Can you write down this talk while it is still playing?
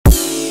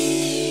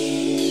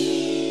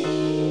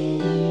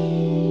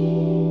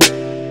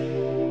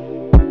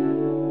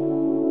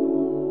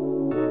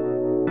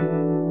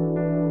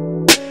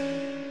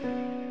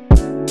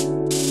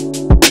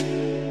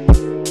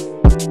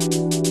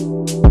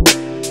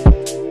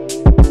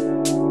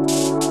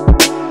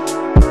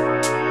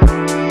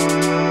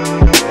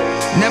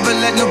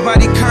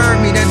nobody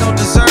curved me, that don't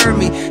deserve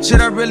me.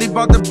 Should I really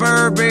bought the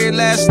Burberry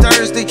last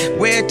Thursday?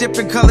 Wear a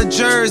different color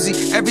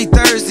jersey every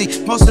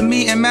Thursday. Posting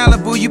me in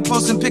Malibu, you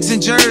posting pics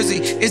in Jersey.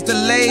 It's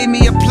delay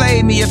me or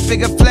play me, a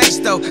bigger flex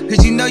though.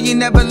 Cause you know you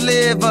never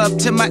live up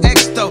to my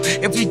ex though.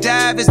 If we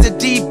dive, it's the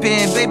deep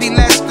end, baby,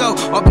 let's go.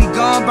 Or be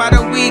gone by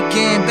the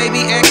weekend, baby,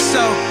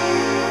 XO.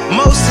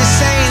 Most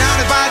insane, out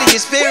of body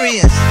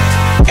experience.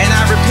 And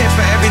I repent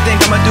for everything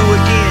I'ma do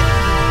again.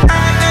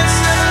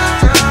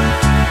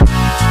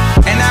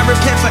 And I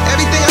repent for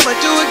everything I'ma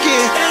do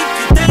again.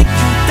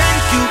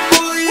 Thank you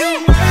for your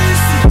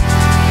mercy.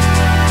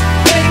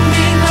 Make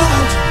me know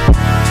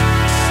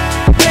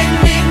again. Make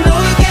me know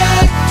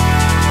again.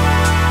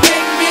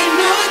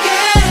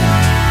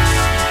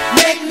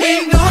 Make me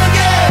know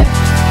again.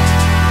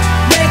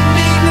 Make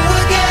me know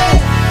again.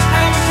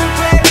 I repent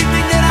for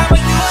everything that I'ma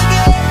do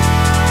again.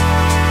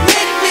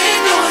 Make me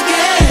know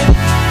again.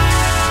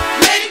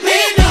 Make me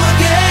know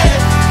again.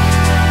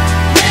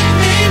 Make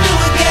me know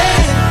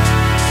again.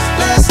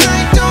 Last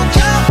night don't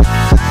count.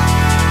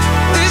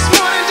 This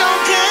morning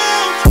don't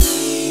count.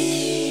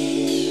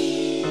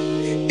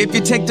 If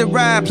you take the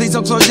ride, please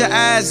don't close your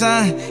eyes,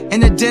 huh?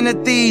 In the den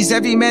of thieves,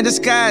 every man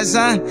disguised,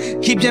 huh?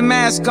 Keep your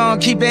mask on,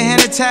 keep your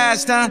hand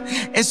attached, huh?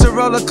 It's a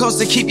roller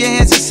coaster, keep your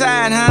hands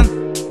aside, huh?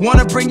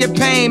 Wanna bring your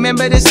pain,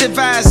 remember this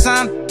advice,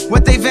 huh?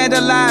 What they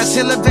vandalize,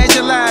 he'll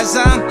evangelize,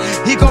 huh?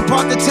 He gon'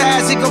 park the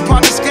ties, he gon'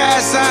 park the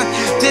skies, huh?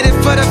 Did it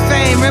for the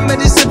fame, remember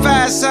this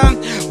advice, huh?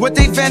 What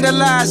they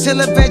vandalize,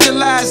 he'll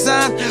evangelize,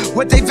 huh?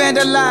 What they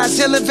vandalize,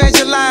 he'll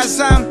evangelize,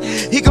 huh?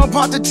 He gon'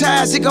 park the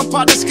ties, he gon'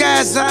 park the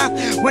skies, huh?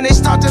 When they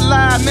start to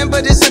lie,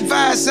 remember this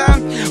advice, huh?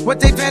 What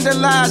they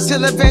vandalize,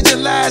 he'll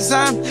evangelize,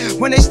 huh?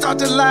 When they start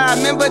to lie,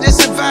 remember this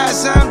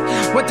advice, huh?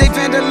 What they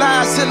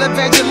vandalize, he'll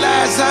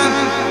evangelize,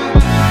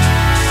 huh?